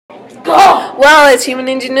Well, it's Human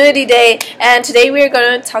Ingenuity Day, and today we are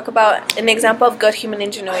going to talk about an example of good human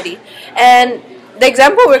ingenuity. And the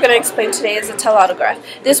example we're going to explain today is a telautograph.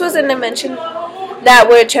 This was an invention that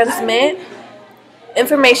would transmit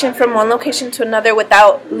information from one location to another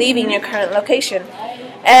without leaving your current location.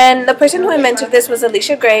 And the person who invented this was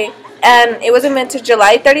Alicia Gray, and it was invented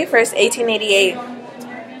July 31st, 1888.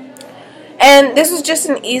 And this was just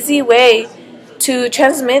an easy way to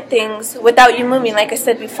transmit things without you moving, like I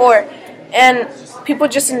said before. And people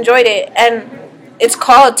just enjoyed it. And it's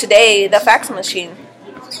called today the fax machine.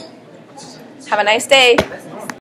 Have a nice day.